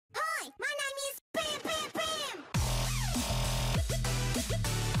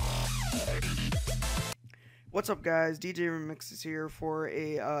What's up, guys? DJ Remix is here for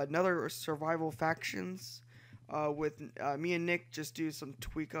another survival factions. With me and Nick just do some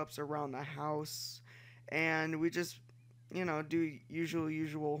tweak ups around the house, and we just do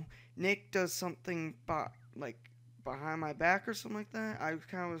usual. Nick does something behind my back or something like that. I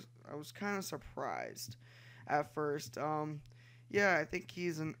was kind of surprised at first. Yeah, I think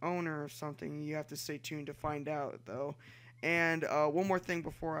he's an owner or something. You have to stay tuned to find out though. And one more thing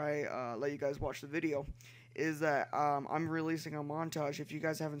before I let you guys watch the video is that I'm releasing a montage. If you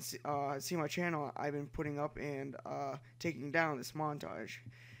guys haven't seen my channel, I've been putting up and taking down this montage.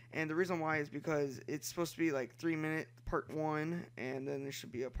 And the reason why is because it's supposed to be like 3-minute part 1, and then there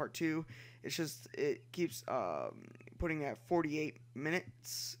should be a part 2. It's just it keeps putting at 48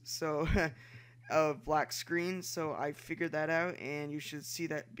 minutes so of black screen. So I figured that out, and you should see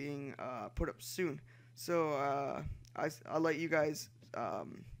that being put up soon. So I'll let you guys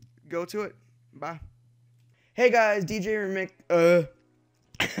go to it. Bye. Hey guys, DJ Remix.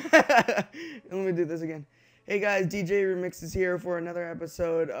 Let me do this again. Hey guys, DJ Remix is here for another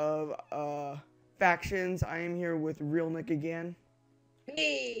episode of Factions. I am here with RealNick again.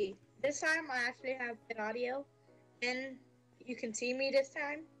 Hey, this time I actually have an audio, and you can see me this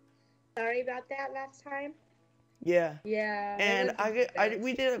time. Sorry about that last time. Yeah. Yeah. And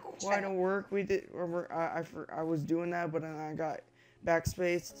we did quite a work. We did. I was doing that, but then I got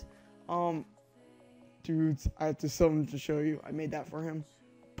backspaced. Dudes, I have something to show you. I made that for him,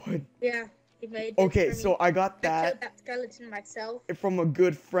 but yeah, he made. Okay, so I got I killed that skeleton myself from a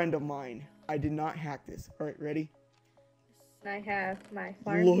good friend of mine. I did not hack this. All right, ready? I have my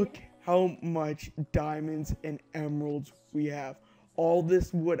farm. Look how much diamonds and emeralds we have. All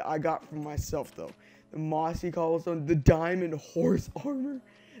this wood I got from myself though. The mossy cobblestone, the diamond horse armor,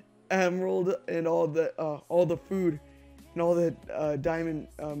 emerald, and all the food, and all the diamond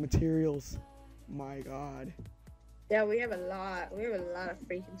materials. My God. Yeah, we have a lot. We have a lot of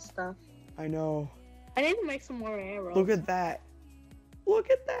freaking stuff. I know. I need to make some more arrows. Look at that. Look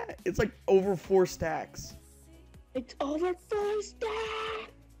at that. It's like over 4 stacks. It's over 4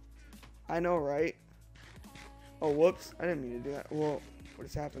 stacks. I know, right? Oh, whoops. I didn't mean to do that. Whoa. What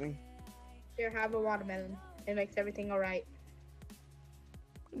is happening? Here, have a watermelon. It makes everything alright.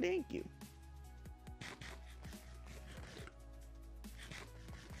 Thank you.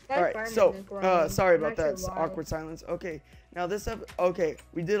 Alright, so, sorry about that awkward silence. Okay, now this okay,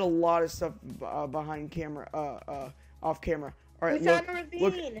 we did a lot of stuff behind camera, off camera. Alright,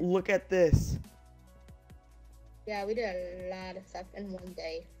 look at this. Yeah, we did a lot of stuff in one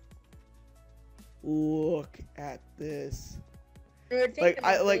day. Look at this.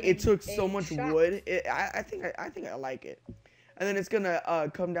 It took so much wood. I think I like it. And then it's gonna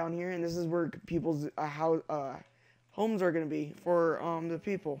come down here, and this is where people's homes are gonna be for the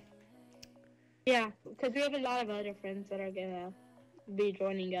people. Yeah, because we have a lot of other friends that are gonna be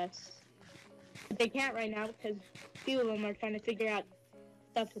joining us. But they can't right now because a few of them are trying to figure out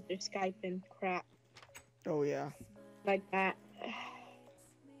stuff with their Skype and crap. Oh yeah. Like that.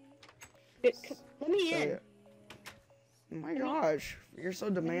 Let me in. Oh my gosh, you're so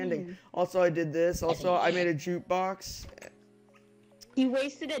demanding. Also, I did this. Also, I made a jukebox. You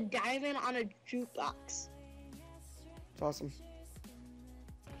wasted a diamond on a jukebox. It's awesome.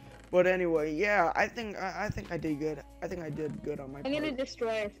 But anyway, yeah, I think I did good. I think I did good on my part. I'm gonna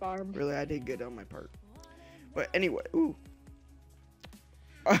destroy our farm. Really, I did good on my part. But anyway, ooh.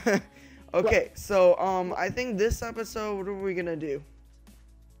 Okay, so I think this episode, what are we gonna do?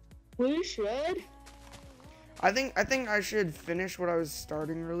 We should. I think I should finish what I was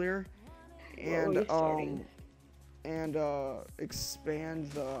starting earlier, and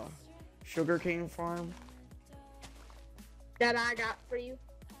expand the sugarcane farm that I got for you.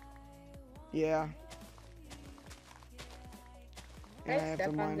 Yeah. And I have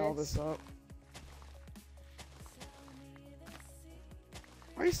to mine all this up.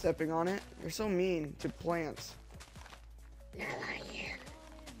 Why are you stepping on it? You're so mean to plants. Yeah, I am.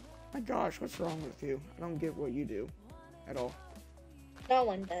 My gosh, what's wrong with you? I don't get what you do at all. No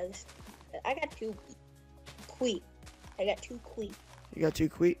one does. I got 2 queet. I got 2 queet. You got 2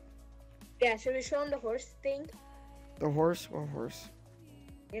 queet? Yeah, should we show them the horse thing? The horse? What horse?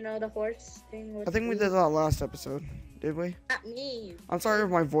 You know, the horse thing with I think we did that last episode. Did we? Not me. I'm sorry if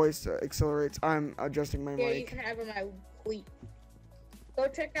my voice accelerates. I'm adjusting my mic. Yeah, you can have my queet. Go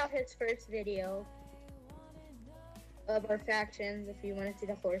check out his first video of our factions if you want to see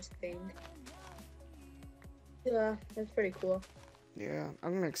the horse thing. Yeah, that's pretty cool. Yeah,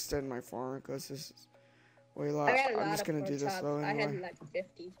 I'm gonna extend my farm because this is way a lot. I'm just gonna do this though. Anyway. I had like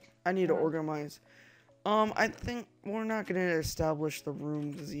 50. I need to organize. I think we're not gonna establish the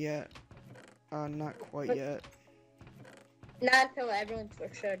rooms yet. Not quite But- yet. Not until everyone's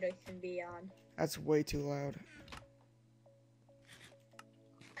for sure they can be on. That's way too loud.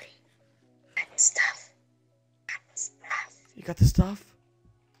 Stuff. You got the stuff?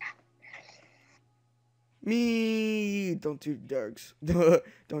 Me. Don't do drugs.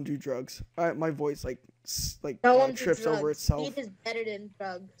 Don't do drugs. My voice trips over itself. Weed is better than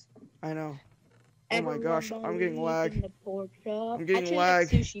drugs. I know. Oh my gosh, I'm getting lag. I'm getting Actually,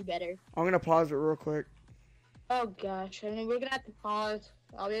 lag. like sushi better. I'm gonna pause it real quick. Oh gosh, I mean we're gonna have to pause.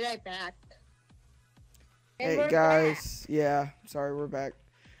 I'll be right back. And Hey we're guys, yeah, sorry, we're back.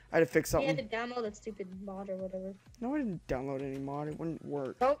 I had to fix back. You something. had to download that stupid mod or whatever. No, I didn't download any mod. It wouldn't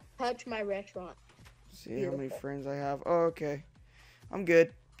work. Don't touch my restaurant. See how many friends I have. Oh, okay. I'm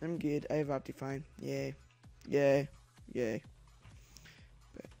good. I'm good. I have Optifine. Yay. Yay. Yay.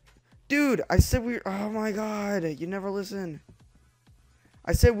 Dude, I said we were... Oh my god. You never listen.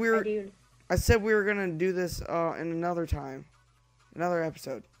 I said we were... I said we were gonna do this in another time. Another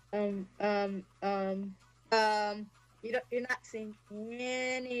episode. You're not seeing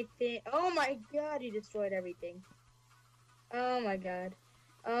anything. Oh my god, you destroyed everything. Oh my god.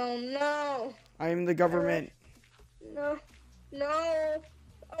 Oh no. I am the government. No.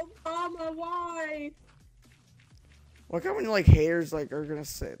 Obama, why? Look how many like haters like are gonna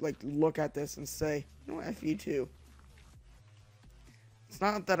say look at this and say, you know what, F you too. It's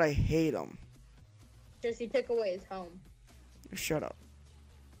not that I hate him. Just he took away his home. Shut up.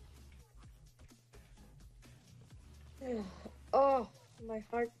 Oh, my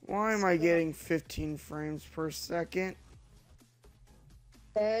heart. Why am I getting 15 frames per second?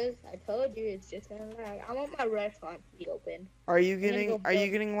 Because I told you it's just gonna lag. I want my restaurant to be open. Are you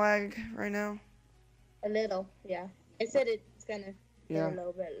getting lag right now? A little, yeah. I said it's gonna be Yeah. a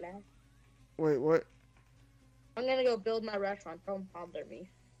little bit lag. Wait, what? I'm gonna go build my restaurant. Don't bother me.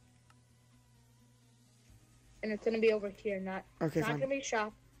 And it's gonna be over here, not Okay, not fine. gonna be a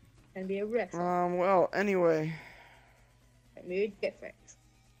shop. It's gonna be a restaurant. Well, anyway. It's gonna be different.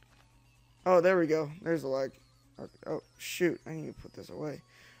 Oh, there we go. There's the lag. Oh, shoot. I need to put this away.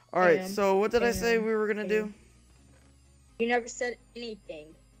 Alright, so what did I say we were gonna do? You never said anything.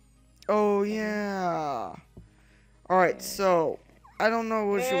 Oh, yeah. Alright, so I don't know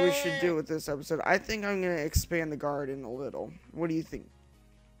what we should do with this episode. I think I'm gonna expand the garden a little. What do you think?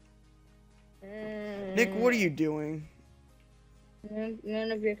 Nick, what are you doing?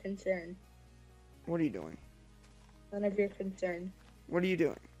 None of your concern. What are you doing? None of your concern. What are you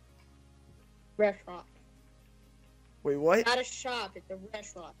doing? Restaurant. Wait, what? Not a shop, it's a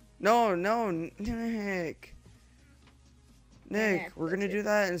restaurant. No, Nick. Nick, we're gonna do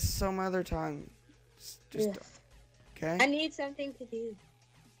that in some other time. Just, okay? I need something to do.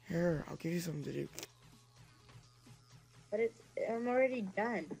 Here, I'll give you something to do. But I'm already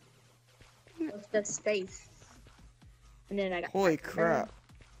done. What's the space? And then I got. Holy crap.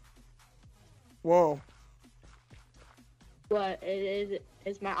 Whoa. What is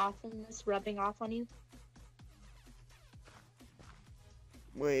my awesomeness rubbing off on you?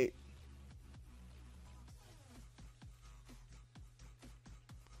 Wait.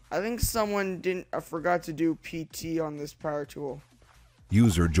 I think someone forgot to do PT on this power tool.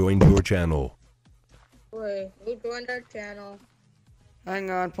 User joined your channel. Wait, who joined our channel?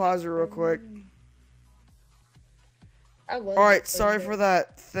 Hang on, pause it real quick. Alright, Alright, sorry for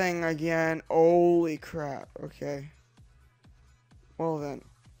that thing again. Holy crap. Okay. Well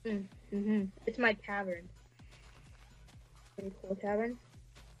then. It's my tavern. Pretty cool tavern.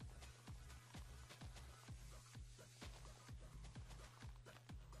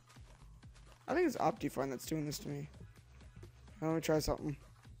 I think it's Optifine that's doing this to me. Let me try something.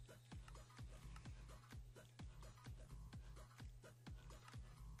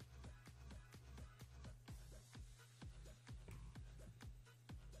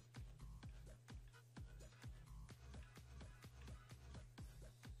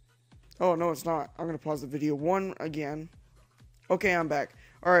 Oh, no, it's not. I'm going to pause the video again. Okay, I'm back.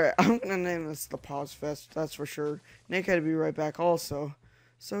 Alright, I'm going to name this the PauseFest, that's for sure. Nick had to be right back also.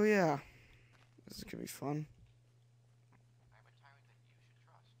 So, yeah. This is going to be fun.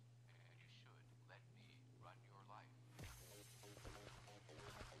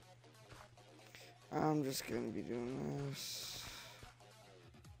 I'm just going to be doing this.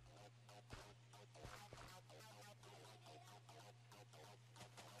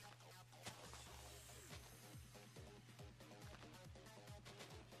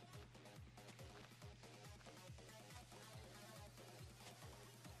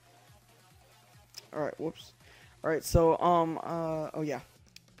 Alright, whoops. Alright, so, oh yeah.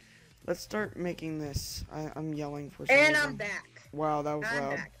 Let's start making this. I'm yelling for some And reason. I'm back. Wow, that was I'm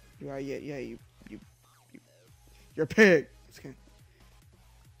loud. back. Yeah, you, you're a pig. Just kidding.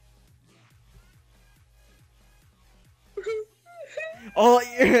 Oh,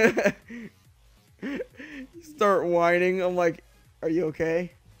 yeah. You start whining. I'm like, are you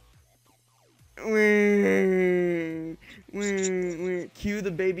okay? Cue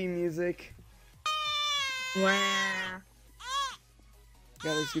the baby music. Wow.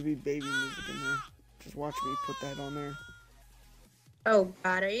 Yeah, there's gonna be baby music in there. Just watch me put that on there. Oh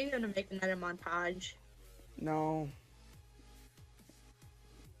God, are you gonna make another montage? No.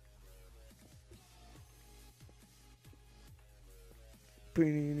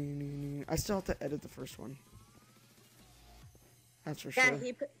 I still have to edit the first one. That's for Yeah, sure.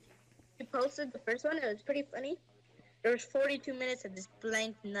 he posted the first one. It was pretty funny. There was 42 minutes of just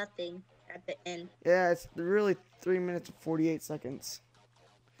blank nothing at the end. Yeah, it's really 3 minutes and 48 seconds.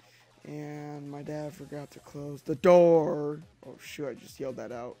 And my dad forgot to close the door. Oh shoot, I just yelled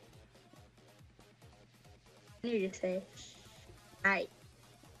that out. You just say, "Hi."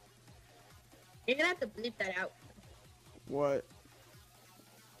 You're gonna have to bleep that out. What?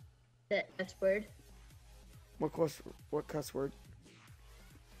 That word. What cuss word?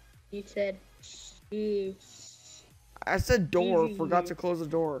 You said, "Sheesh." I said door, forgot to close the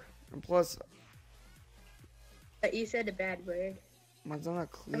door. And plus, But you said a bad word. mine's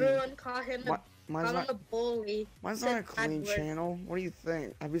not clean. Everyone call him Mine's not a bully. Mine's Said not a bad clean word. channel. What do you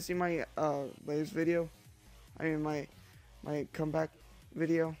think? Have you seen my latest video? I mean my comeback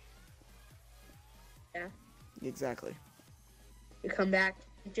video. Yeah. Exactly. You come back.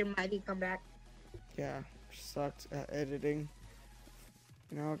 It's your mighty comeback. Yeah. Sucked at editing.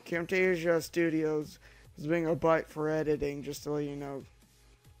 You know, Camtasia Studios was being a butt for editing. Just to let you know.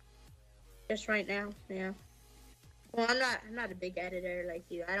 Just right now, yeah. Well, I'm not a big editor like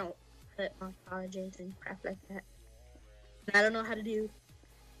you. I don't put montages and crap like that. And I don't know how to do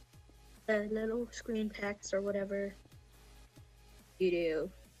the little screen text or whatever you do.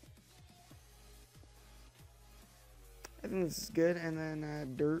 I think this is good. And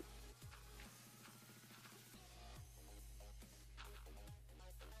then dirt.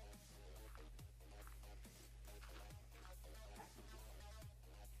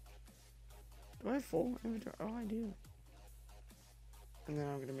 Do I have full inventory? Oh, I do. And then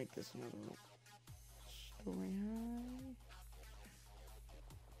I'm gonna make this another story high.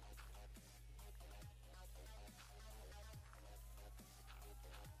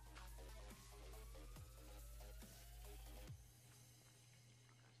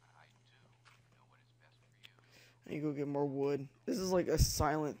 I need to go get more wood. This is like a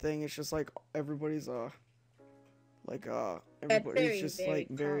silent thing. It's just like everybody's everybody's just like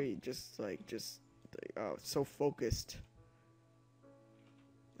very so focused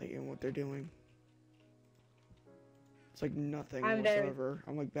like in what they're doing. It's like nothing whatsoever.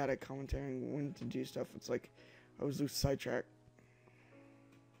 I'm like bad at commentating when to do stuff. It's like I was lose sidetrack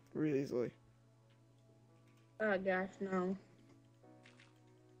really easily. Oh gosh, no.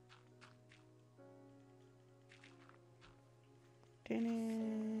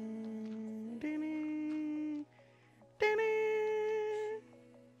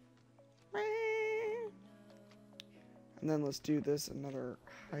 And then let's do this another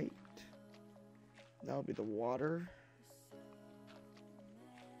height. That'll be the water.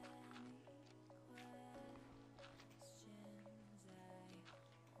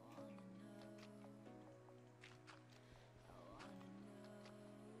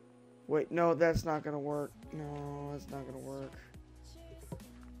 Wait, no, that's not gonna work. No, that's not gonna work.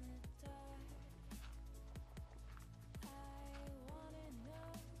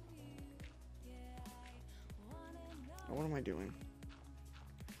 What am I doing?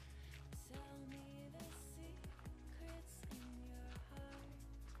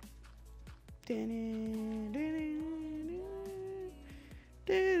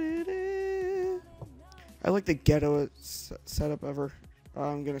 I like the ghetto setup ever.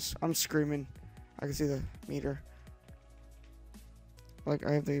 I'm screaming. I can see the meter. Like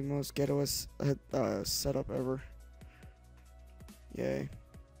I have the most ghetto setup ever. Yay.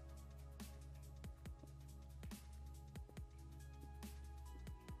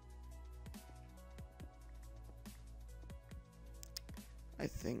 I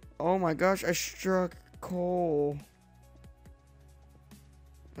think. Oh my gosh, I struck coal.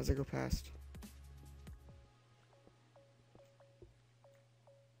 As I go past.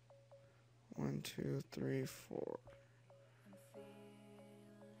 One, two, three, four.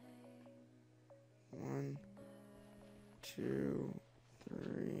 1, 2,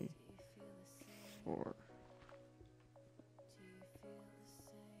 3, 4.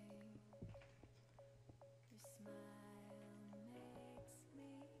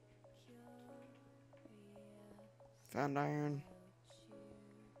 Found iron.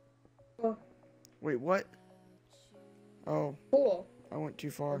 Oh, Wait, what? Oh, cool. I went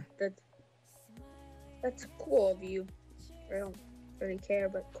too far. That's cool of you. I don't really care,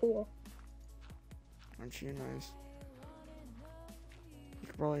 but cool. Aren't you nice? You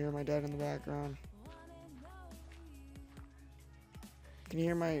can probably hear my dad in the background. Can you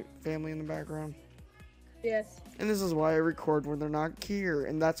hear my family in the background? Yes. And this is why I record when they're not here,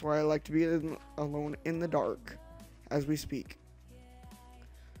 and that's why I like to be alone in the dark as we speak.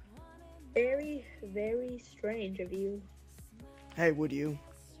 Very, very strange of you. Hey, would you?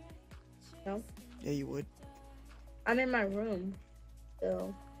 No? Yeah, you would. I'm in my room,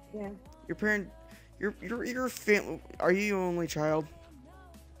 so yeah. Your your family. Are you your only child?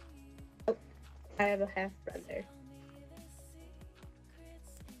 I have a half brother.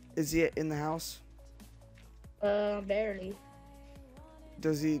 Is he in the house? Barely.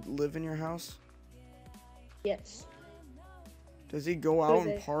 Does he live in your house? Yes. Does he go out Who's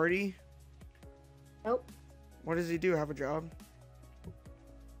and it? party? Nope. What does he do? Have a job?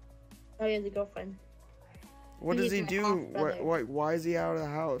 Oh, he has a girlfriend. What does He's he my do? half-brother. Why is he out of the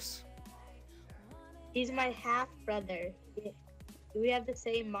house? He's my half brother. We have the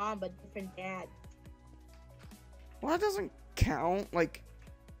same mom but different dad. Well, that doesn't count.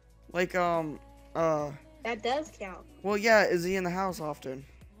 That does count. Well, yeah. Is he in the house often?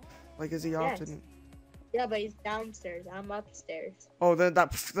 Like, is he Yes. often? Yeah, but he's downstairs. I'm upstairs. Oh, that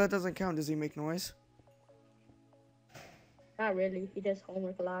doesn't count. Does he make noise? Not really. He does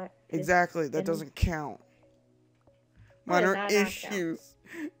homework a lot. Exactly. That and- doesn't count. How does Minor that not count? issues.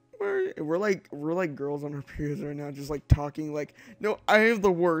 We're like girls on our periods right now, just like talking like, no, I have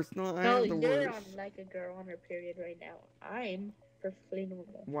the worst. No, I No, have the you're worst. on like a girl on her period right now. I'm perfectly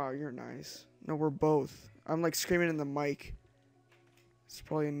normal. Wow, you're nice. No, we're both. I'm like screaming in the mic. It's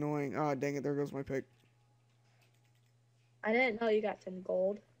probably annoying. Ah, dang it! There goes my pick. I didn't know you got some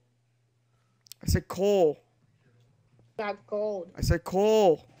gold. I said coal. Got gold. I said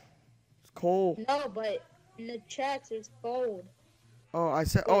coal. It's coal. No, but in the chest there's gold. Oh, I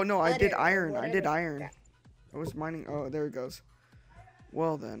said. Oh no, I did Butter or iron. I did whatever. iron. I was mining. Oh, there it goes.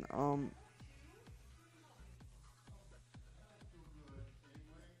 Well then,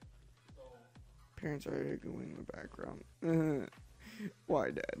 parents are arguing in the background.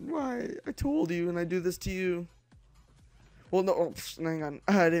 Why, Dad? Why? I told you, and I do this to you. Well, no, hang on.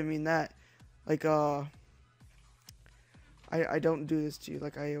 I didn't mean that. Like, I don't do this to you.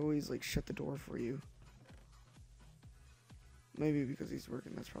 Like, I always like shut the door for you. Maybe because he's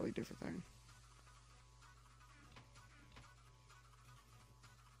working. That's probably a different thing.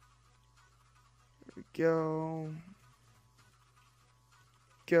 There we go.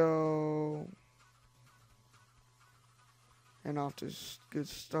 Go. And off to good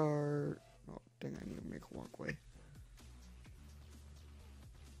start. Oh, dang, I need to make a walkway.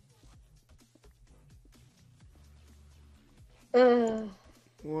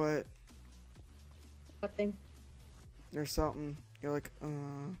 What? Nothing. There's something. You're like,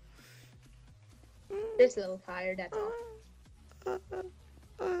 Just a little tired, that's all.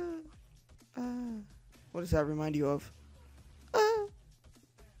 What does that remind you of?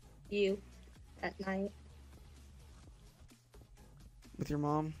 You. At night. With your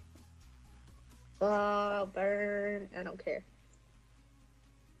mom? Oh, burn. I don't care.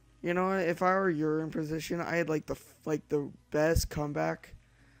 You know what? If I were your in position, I had like the best comeback,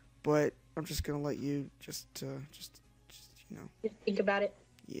 but I'm just gonna let you just you know, Just think about it.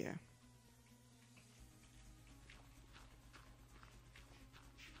 yeah.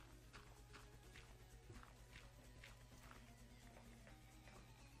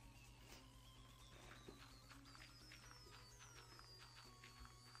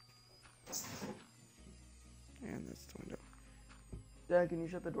 And that's the window. Dad, can you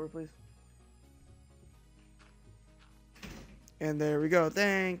shut the door, please? And there we go.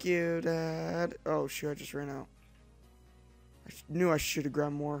 Thank you, Dad. Oh, shoot, I just ran out. I knew I should have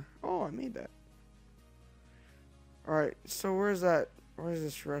grabbed more. Oh, I made that. Alright, so where's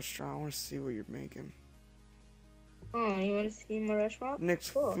this restaurant? I want to see what you're making. Oh, you want to see my restaurant?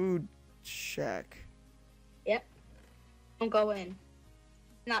 Nick's Cool. Food Shack. Yep. Don't go in.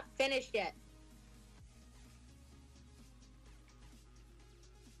 Not finished yet.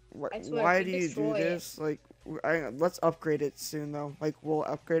 I swear, Why if do you you do destroy it- this? Like, let's upgrade it soon, though. Like, we'll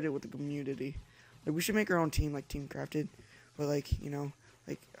upgrade it with the community. Like, we should make our own team, like Team Crafted. But, like, you know,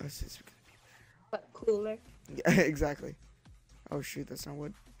 like, us is gonna be But cooler. better. Yeah, exactly. Oh, shoot, that's not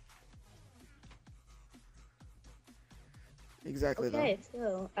wood. Exactly, Okay,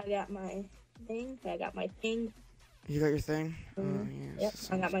 so I got my thing. I got my thing. though. You got your thing? Mhm. Oh, yes.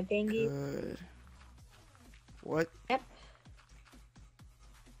 Yep, I got my thingy. Good. What? Yep.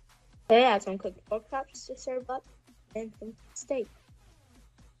 They add some cooked pork chops to serve up and some steak.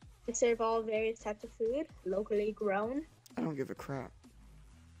 They serve all various types of food, locally grown. I don't give a crap.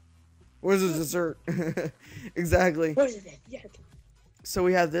 Where's the dessert? Exactly. What is it? Yeah. So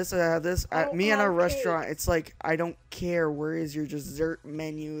we have this, I have this. At Oh, me and our okay. restaurant, it's like, I don't care. Where is your dessert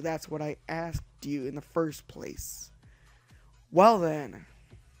menu? That's what I asked you in the first place. Well then.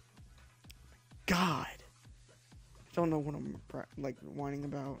 God. I don't know what I'm like whining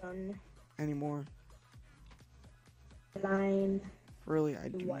about anymore. Line. Really, I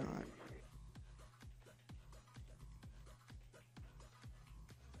do What? not.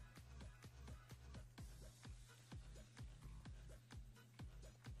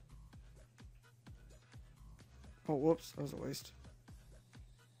 Oh, whoops. That was a waste.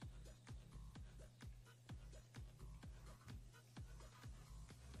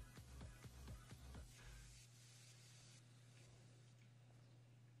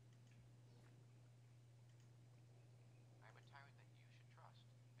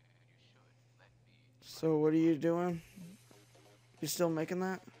 So what are you doing? You still making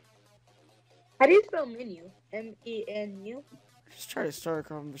that? How do you spell menu? M-E-N-U? Just try to start a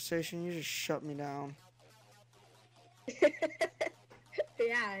conversation. You just shut me down.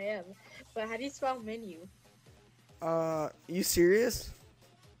 Yeah, I am. But how do you spell menu? You serious?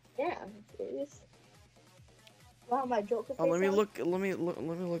 Yeah, I'm serious. Wow, my joke. Oh, let me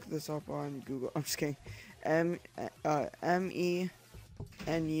look this up on Google. I'm just kidding. M-E-N-U.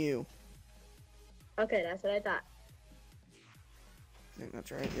 Okay, that's what I thought. I think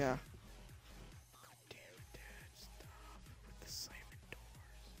that's right, yeah. God damn it, Dad. Stop with the slamming doors.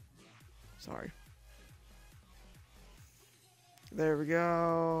 Sorry. There we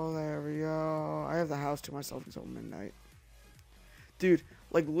go. There we go. I have the house to myself until midnight. Dude,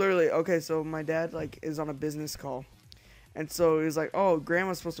 like literally, okay, so my dad like is on a business call. And so he's like, "Oh,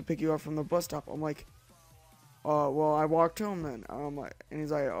 grandma's supposed to pick you up from the bus stop." I'm like, well, I walked home then." And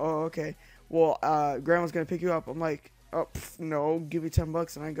he's like, "Oh, okay. Well, grandma's gonna pick you up." I'm like, "Oh, no, give me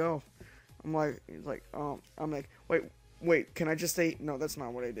 $10 and I go." He's like, I'm like, wait, can I just stay? No, that's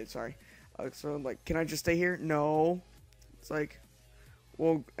not what I did. Sorry. So I'm like, can I just stay here? No. It's like,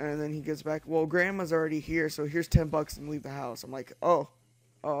 well, and then he gets back. Well, grandma's already here, so here's $10 and leave the house. I'm like, oh,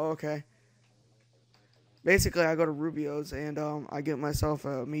 okay. Basically, I go to Rubio's and I get myself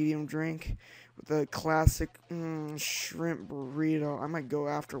a medium drink with a classic shrimp burrito. I might go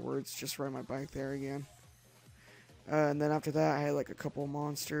afterwards, just ride my bike there again. And then after that, I had like a couple of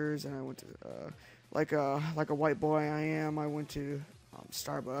monsters, and I went to like a white boy I am. I went to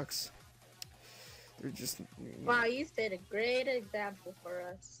Starbucks. They're just Wow, you set a great example for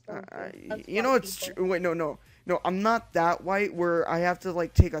us. you know it's wait no I'm not that white where I have to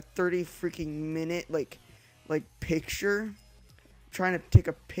like take a 30 freaking minute like picture trying to take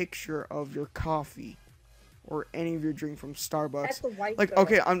a picture of your coffee or any of your drink from Starbucks. That's the white like girl.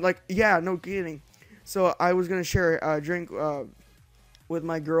 okay, I'm like, yeah, no kidding. So I was gonna share a drink with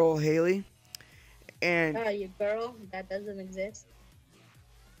my girl Haley, and Your girl that doesn't exist.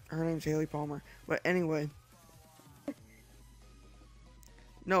 her name's Haley Palmer. But anyway,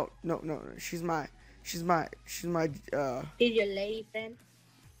 no, she's my She's your lady friend.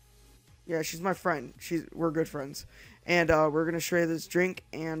 yeah, she's my friend. We're good friends, and we're gonna share this drink,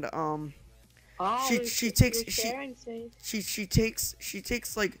 and she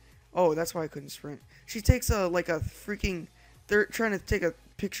takes like, oh, that's why I couldn't sprint. She takes a freaking, they're trying to take a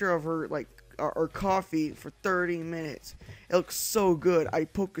picture of her like our coffee for 30 minutes. It looks so good. I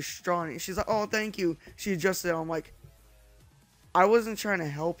poke a straw in it. She's like, oh, thank you. She adjusted it. I'm like, I wasn't trying to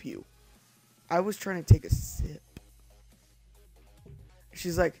help you. I was trying to take a sip.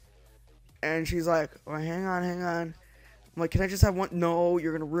 She's like, oh, hang on. I'm like, can I just have one? No,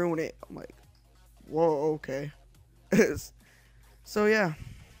 you're gonna ruin it. I'm like, whoa, okay. So yeah,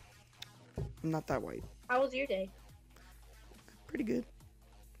 I'm not that white. How was your day? Pretty good.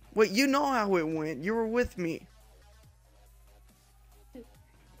 Wait, you know how it went. You were with me.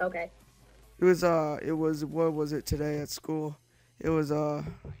 Okay. It was what was it today at school? It was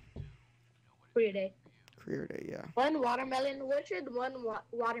Career day. career day, yeah. One watermelon. What should one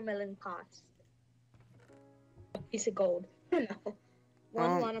watermelon cost? A piece of gold. No.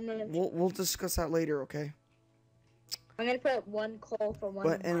 One watermelon. We'll discuss that later, okay? I'm gonna put one coal for one.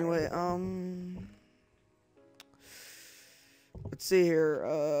 But anyway, let's see here.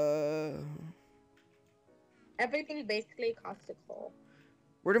 Everything basically costs a coal.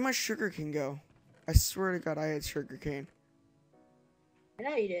 Where did my sugar cane go? I swear to God, I had sugar cane. I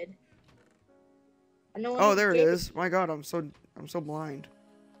know you did. I know. Oh, there it is. My God, I'm so blind.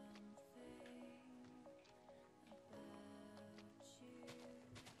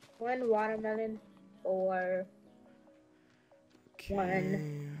 1 watermelon or Okay.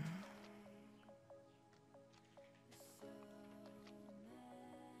 1.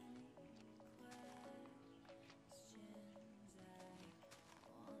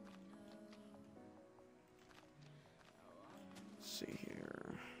 Let's see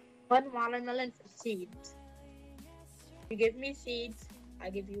here. 1 watermelon for seeds. You give me seeds, I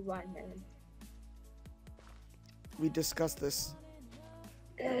give you watermelon. We discussed this.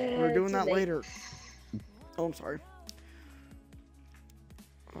 We're doing that later. Oh, I'm sorry.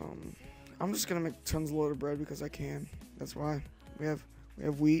 I'm just gonna make tons of load of bread because I can. That's why we have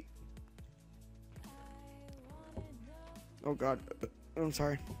wheat. Oh God, I'm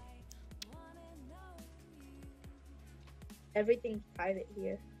sorry. Everything's private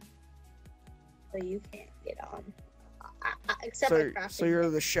here, so you can't get on. Except So, for crafting. so you're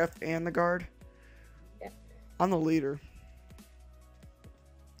the chef and the guard? Yeah. I'm the leader.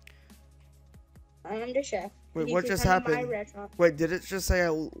 I'm the chef. Wait, You what can just come to my happened? restaurant. Wait, did it just say I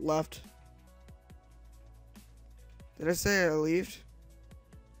left? Did I say I left?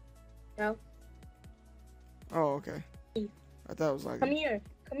 No. Oh, okay. I thought it was like. Come here.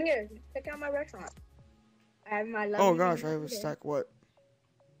 Check out my restaurant. I have my. Oh gosh, I have a stack. What?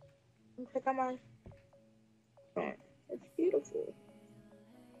 Check out my. It's beautiful.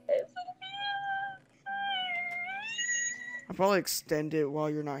 It's so I'll probably extend it while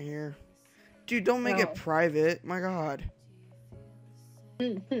you're not here. Dude, don't make it private. My God.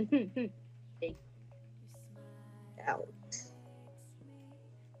 beautiful. Out.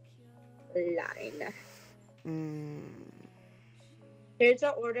 Line. Here's the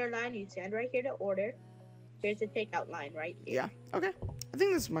order line. You stand right here to order. Here's the takeout line right here. Yeah. Okay. I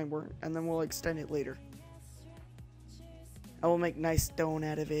think this might work, and then we'll extend it later. I will make nice stone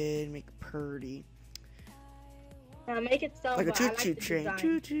out of it and make it pretty. Make it so Like a but I choo-choo the train. design.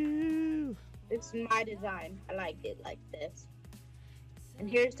 Choo-choo. It's my design. I like it like this. And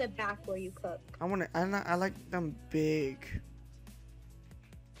here's the back where you cook. I like them big.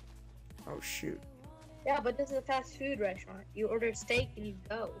 Oh shoot. Yeah, but this is a fast food restaurant. You order steak and you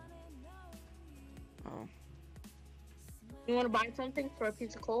go. Oh. You want to buy something for a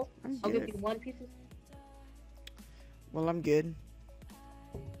piece of coal? I'll give you 1 piece of. Well, I'm good.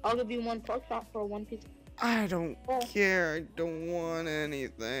 I'll give you 1 pork chop for 1 piece. I don't care. I don't want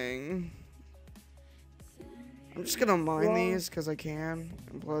anything. I'm just gonna mine these because I can,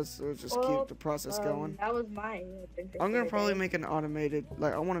 and plus it'll just keep the process going. That was my adventure. I'm gonna probably make an automated.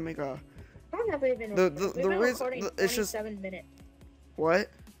 Like I want to make a. I never even. The We've been reason recording it's just 27 minutes. What?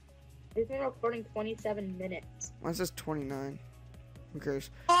 We've been recording 27 minutes. Mine says 29. Who cares?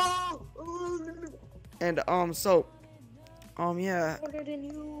 Oh! And yeah. Older than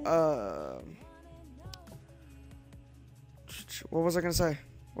you. What was I gonna say?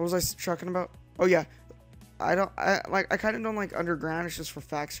 What was I talking about? Oh yeah. I kind of don't like underground. It's just for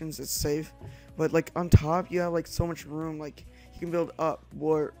factions. It's safe, but like on top, you have like so much room. Like you can build up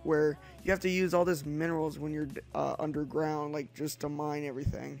where you have to use all these minerals when you're underground, like just to mine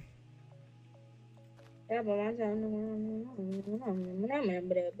everything. Yeah, but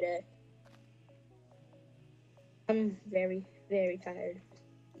I'm very, very tired.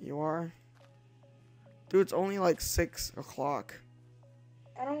 You are? Dude, it's only like 6 o'clock.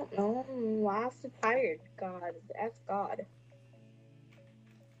 I don't know. I'm so tired. God, that's God.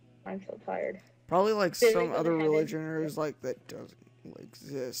 I'm so tired. Probably like Did they some go to other heaven? religion or is like that doesn't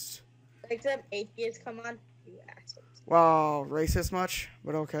exist. Like some atheists come on. You assholes. Wow, racist much?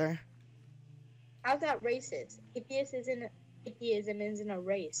 But okay. How's that racist? Atheism isn't a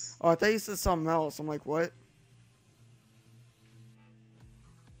race. Oh, I thought you said something else. I'm like, what?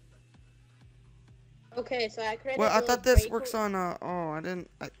 Okay, so I created. Well, a I little thought this break works on,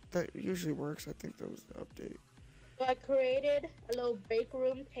 that usually works. I think that was the update. So I created a little break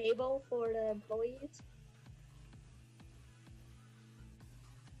room table for the employees.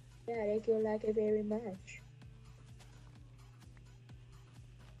 Yeah, thank you like it very much.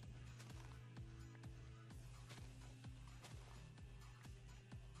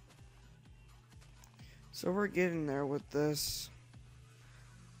 So we're getting there with this.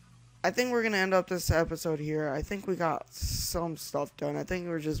 I think we're going to end up this episode here. I think we got some stuff done. I think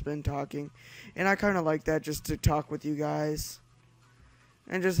we've just been talking. And I kind of like that, just to talk with you guys.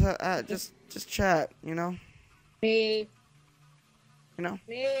 And just chat, you know? Me. You know?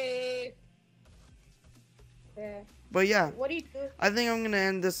 Me. Yeah. But yeah. What do you do? I think I'm going to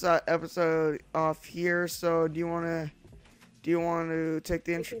end this episode off here. So do you want to take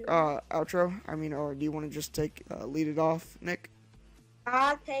the outro? I mean, or do you want to just lead it off, Nick?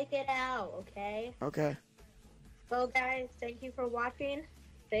 I'll take it out, okay? Okay. Well, guys, thank you for watching.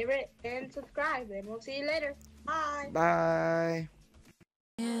 favorite, and subscribe. And we'll see you later. Bye. Bye.